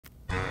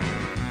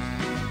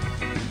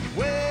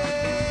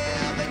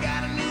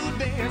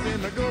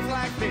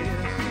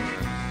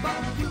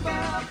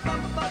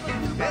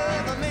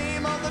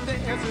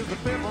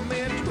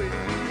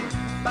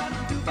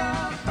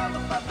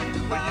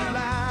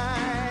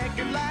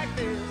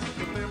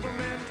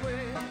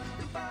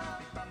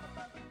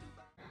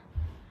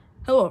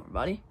Hello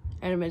everybody,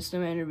 Animated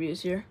Snowman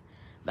Reviews here,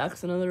 back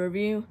with another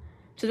review.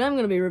 Today I'm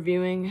going to be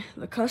reviewing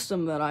the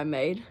custom that I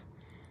made.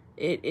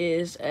 It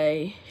is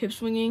a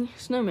hip-swinging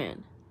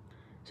snowman.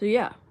 So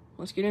yeah,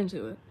 let's get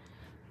into it.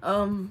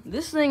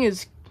 This thing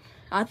is,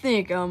 I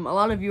think, a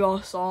lot of you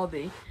all saw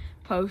the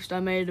post I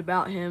made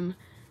about him,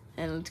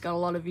 and it's got a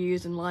lot of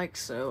views and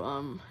likes,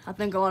 so I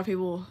think a lot of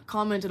people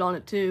commented on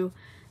it too,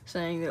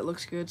 saying that it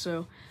looks good.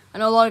 So I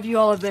know a lot of you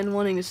all have been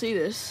wanting to see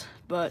this,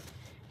 but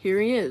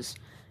here he is.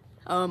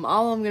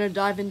 All I'm going to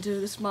dive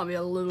into, this might be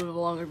a little bit of a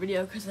longer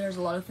video because there's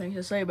a lot of things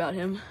to say about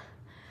him.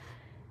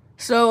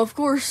 So, of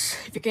course,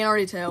 if you can't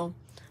already tell,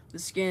 the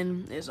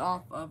skin is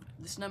off of,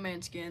 the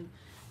snowman skin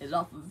is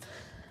off of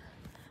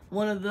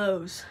one of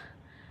those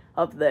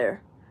up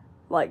there.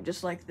 Like,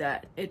 just like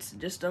that. It's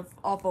just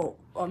off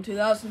of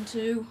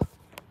 2002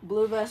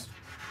 Blue Vest,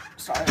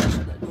 sorry, I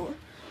shut that door.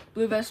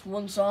 Blue Vest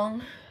One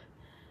Song,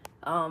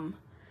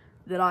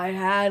 that I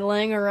had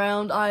laying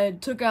around. I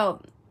had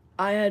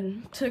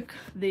took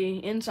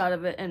the inside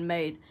of it and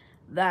made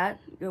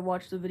that. Go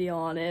watch the video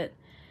on it.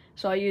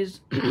 So I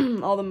used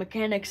all the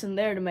mechanics in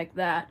there to make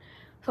that.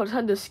 So I just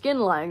had the skin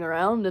lying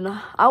around, and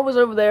I was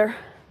over there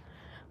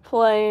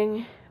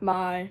playing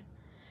my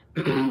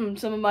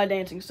some of my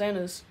dancing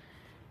Santas,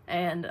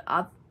 and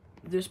I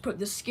just put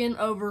the skin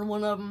over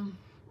one of them,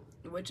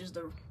 which is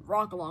the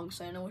Rock Along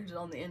Santa, which is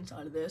on the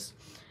inside of this,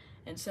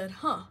 and said,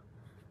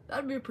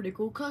 that'd be a pretty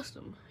cool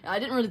custom. I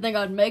didn't really think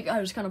I'd make it. I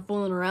was kind of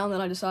fooling around,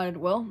 then I decided,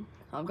 well,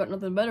 I've got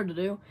nothing better to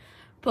do.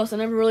 Plus, I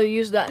never really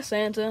used that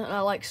Santa, and I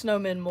like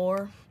snowmen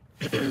more.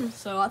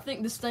 So I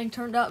think this thing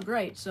turned out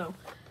great. So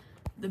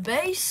the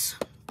base,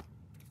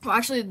 well,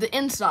 actually the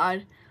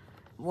inside,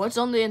 what's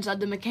on the inside,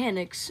 the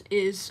mechanics,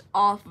 is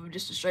off of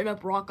just a straight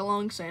up Rock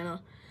Along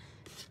Santa.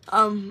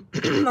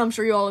 I'm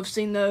sure you all have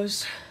seen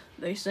those.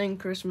 They sing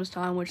Christmas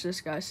Time, which this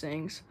guy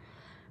sings.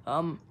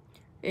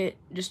 It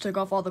just took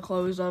off all the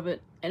clothes of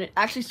it, and it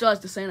actually still has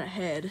the Santa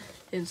head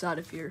inside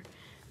of here.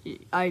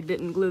 I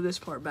didn't glue this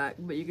part back,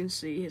 but you can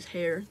see his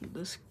hair.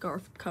 The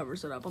scarf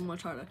covers it up. I'm gonna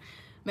try to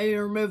maybe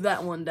remove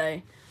that one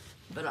day.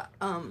 But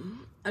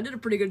I did a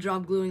pretty good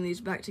job gluing these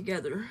back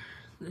together.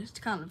 It's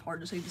kind of hard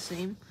to see the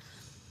seam.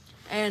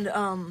 And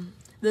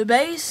the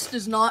base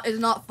is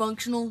not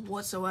functional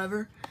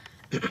whatsoever.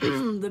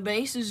 The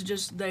base is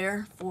just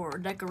there for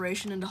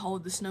decoration and to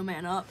hold the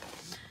snowman up.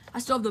 I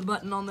still have the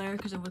button on there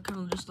because it would kind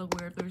of just look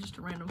weird if there was just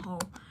a random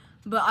hole.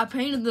 But I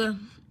painted the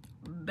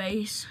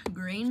base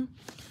green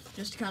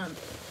just to kind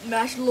of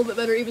match it a little bit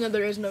better, even though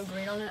there is no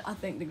green on it. I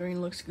think the green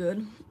looks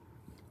good.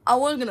 I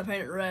was going to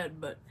paint it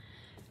red, but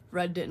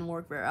red didn't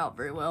work out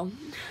very well.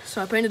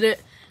 So I painted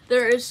it.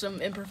 There is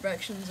some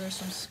imperfections. There's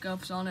some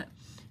scuffs on it.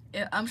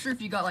 I'm sure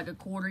if you got like a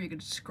quarter, you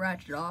could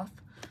scratch it off.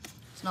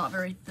 It's not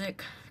very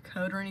thick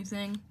coat or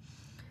anything.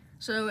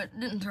 So it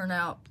didn't turn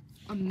out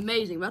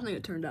amazing, but I think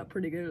it turned out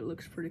pretty good. It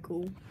looks pretty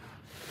cool.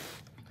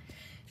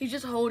 He's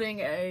just holding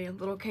a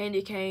little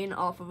candy cane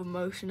off of a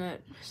motionette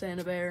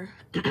Santa Bear.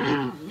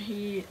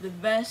 The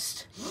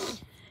vest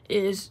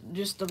is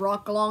just the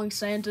Rock Along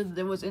Santa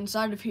that was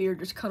inside of here,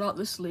 just cut out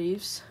the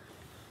sleeves.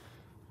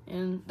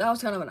 And that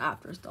was kind of an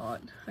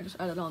afterthought. I just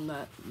added on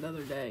that the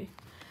other day.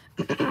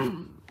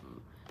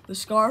 The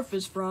scarf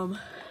is from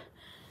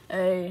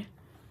a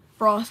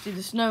Frosty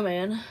the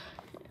Snowman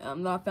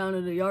that I found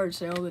at a yard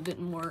sale that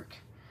didn't work.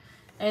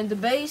 And the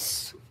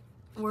base,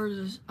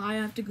 I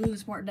have to glue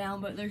this part down,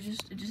 but it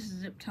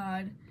just zip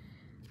tied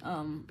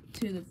to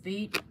the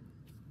feet.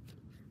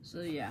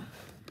 So yeah,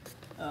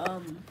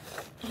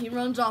 he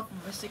runs off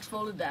of a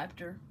 6-volt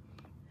adapter.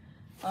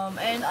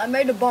 And I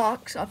made a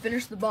box. I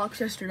finished the box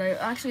yesterday.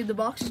 Actually, the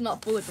box is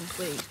not fully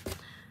complete.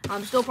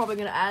 I'm still probably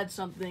gonna add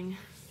something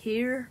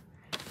here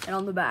and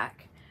on the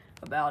back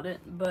about it,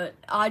 but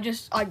I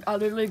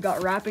literally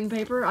got wrapping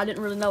paper. I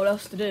didn't really know what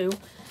else to do.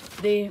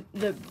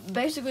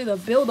 Basically the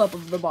buildup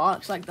of the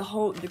box, like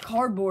the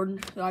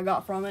cardboard that I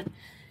got from it,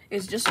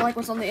 is just like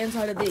what's on the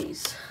inside of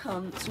these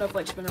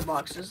snowflake spinner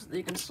boxes.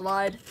 You can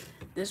slide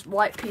this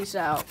white piece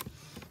out.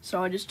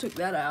 So I just took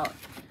that out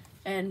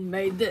and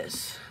made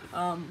this.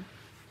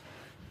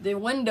 The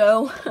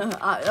window,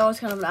 that was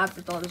kind of an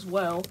afterthought as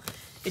well.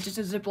 It's just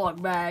a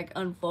Ziploc bag,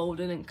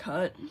 unfolded and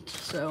cut.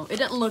 So it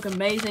didn't look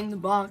amazing, the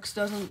box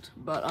doesn't,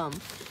 but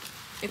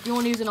if you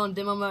want to use it on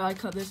demo mode, I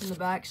cut this in the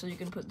back so you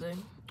can put the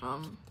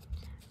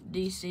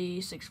DC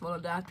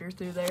 6-volt adapter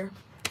through there.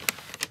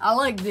 I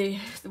like the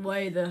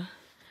way the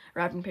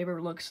wrapping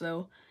paper looks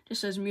though. Just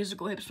says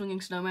musical hip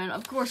swinging snowman.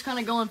 Of course, kind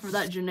of going for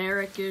that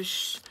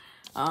generic-ish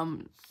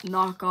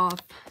knockoff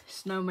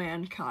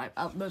snowman type.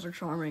 Those are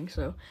charming.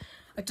 So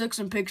I took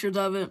some pictures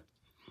of it.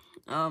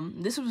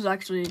 This was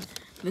actually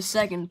the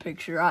second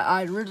picture.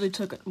 I originally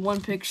took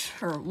one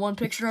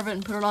picture of it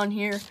and put it on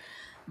here,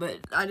 but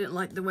I didn't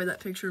like the way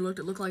that picture looked.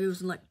 It looked like it was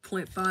in like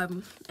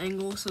 0.5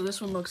 angle, so this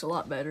one looks a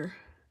lot better.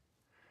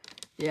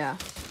 Yeah.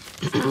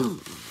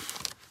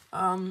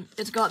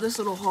 It's got this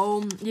little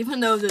hole.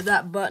 Even though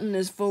that button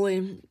is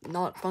fully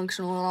not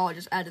functional at all, I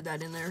just added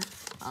that in there.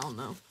 I don't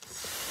know.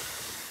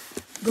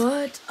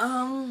 But,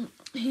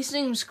 he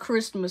sings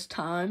Christmas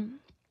Time,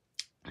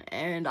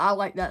 and I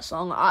like that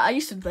song. I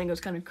used to think it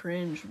was kind of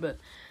cringe, but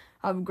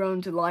I've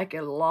grown to like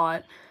it a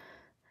lot.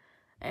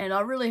 And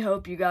I really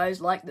hope you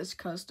guys like this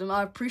custom.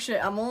 I'm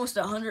almost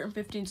at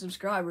 115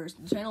 subscribers.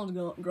 The channel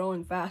is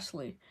growing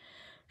fastly.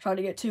 Try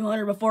to get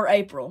 200 before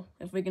April.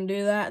 If we can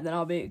do that, then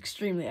I'll be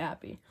extremely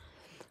happy.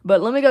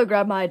 But let me go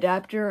grab my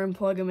adapter and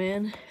plug them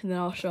in, and then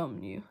I'll show them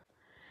to you.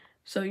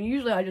 So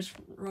usually I just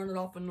run it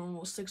off a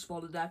normal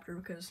 6-volt adapter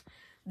because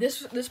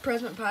this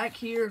present pack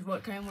here is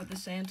what came with the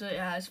Santa. It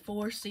has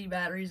 4 C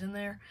batteries in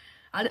there.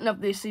 I didn't know if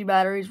these C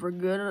batteries were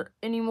good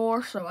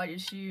anymore, so I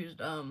just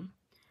used a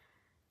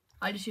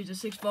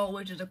 6-volt,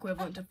 which is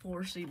equivalent to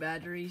 4 C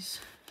batteries.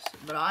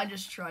 But I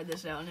just tried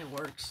this out and it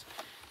works.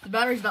 The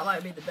battery's not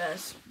likely to be the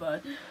best,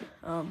 but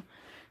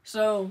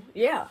so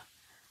yeah.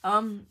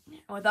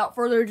 Without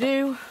further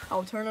ado,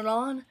 I'll turn it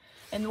on.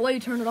 And the way you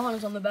turn it on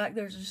is on the back.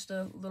 There's just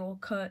a little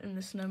cut in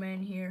the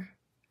Snowman here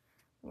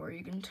where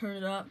you can turn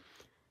it up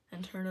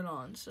and turn it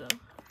on. So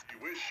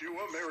we wish you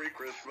a Merry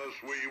Christmas.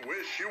 We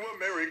wish you a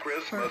Merry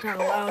Christmas. Turn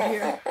kind of loud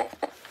here.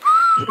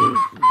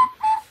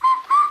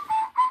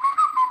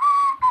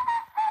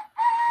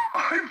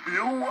 I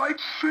feel like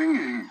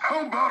singing.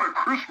 How about a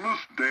Christmas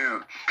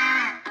dance?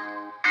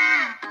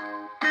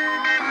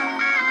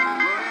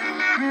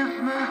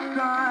 Christmas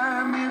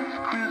time, it's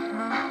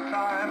Christmas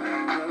time.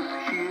 Just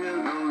hear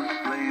those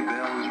sleigh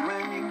bells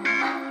ring.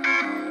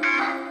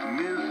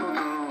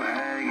 Mistletoe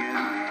hanging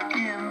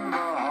in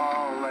the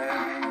hall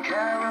and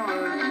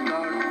carolers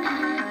start to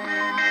sing.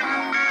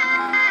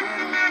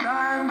 It's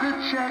time to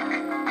check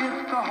if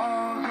the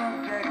halls are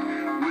decked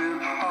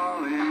with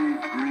holly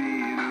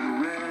green and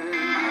red.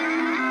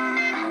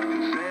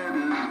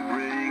 Santa's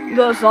bringing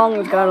The song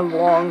was kind of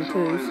long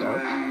too, so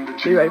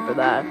be ready for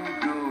that.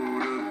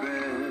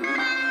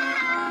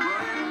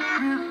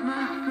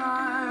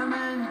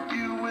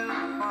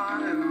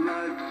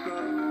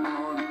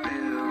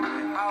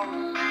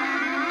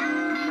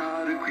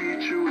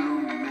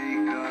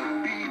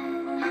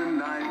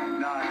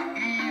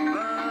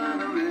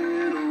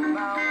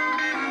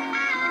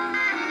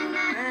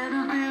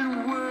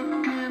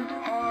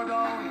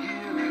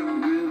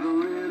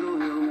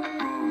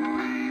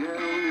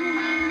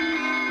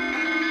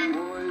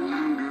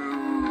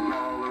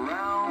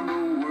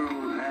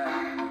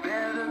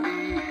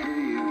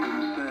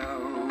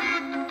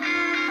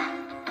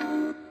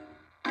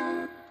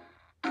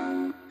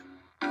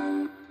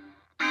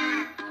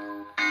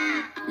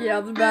 Yeah,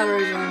 the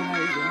batteries are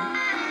amazing.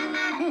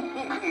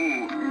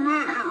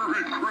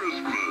 Merry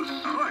Christmas!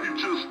 I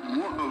just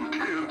love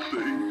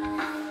dancing.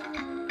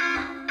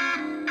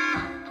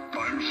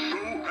 I'm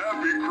so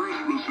happy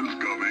Christmas is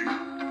coming.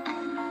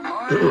 I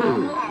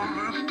love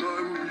this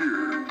time of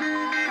year.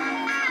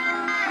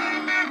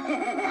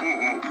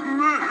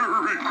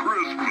 Merry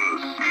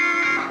Christmas!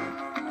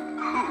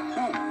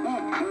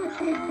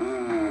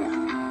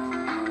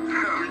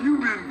 Have you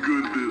been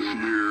good this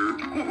year?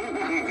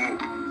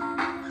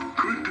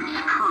 Goodness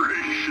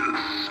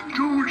gracious,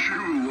 don't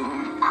you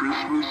love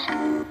Christmas?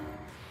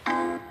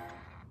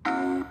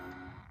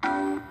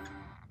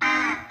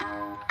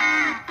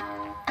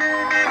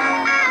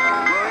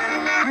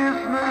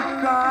 Christmas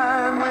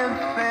time when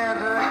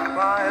Santa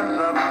climbs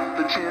up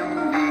the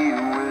chimney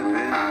with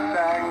his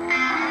sack.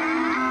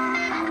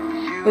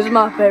 This is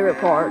my favorite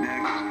part.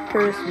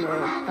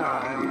 Christmas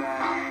time.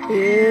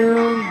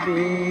 He'll be.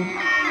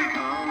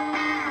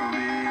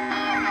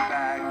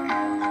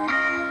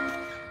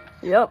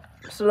 Yep.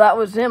 So that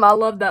was him. I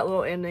love that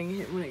little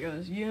ending when it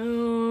goes,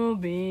 "You'll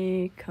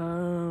be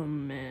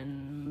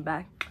coming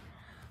back."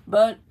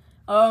 But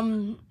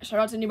shout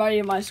out to anybody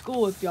in my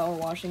school if y'all are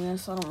watching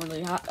this. I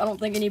don't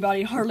think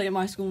anybody hardly in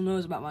my school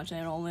knows about my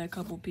channel. Only a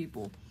couple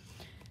people.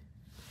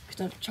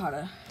 Cause I try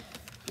to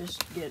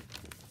just get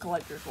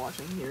collectors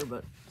watching here,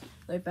 but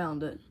they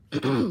found it.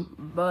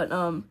 But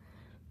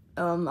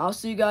I'll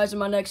see you guys in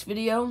my next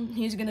video.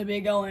 He's gonna be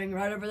going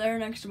right over there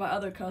next to my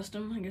other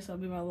custom. I guess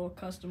that'll be my little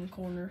custom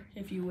corner,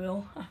 if you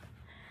will.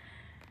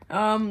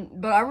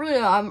 But I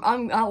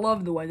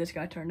love the way this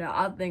guy turned out.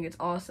 I think it's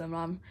awesome.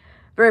 I'm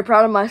very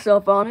proud of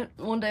myself on it.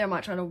 One day I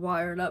might try to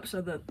wire it up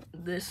so that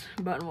this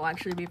button will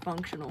actually be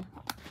functional.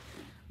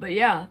 But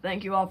yeah,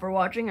 thank you all for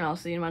watching, and I'll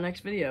see you in my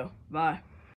next video. Bye.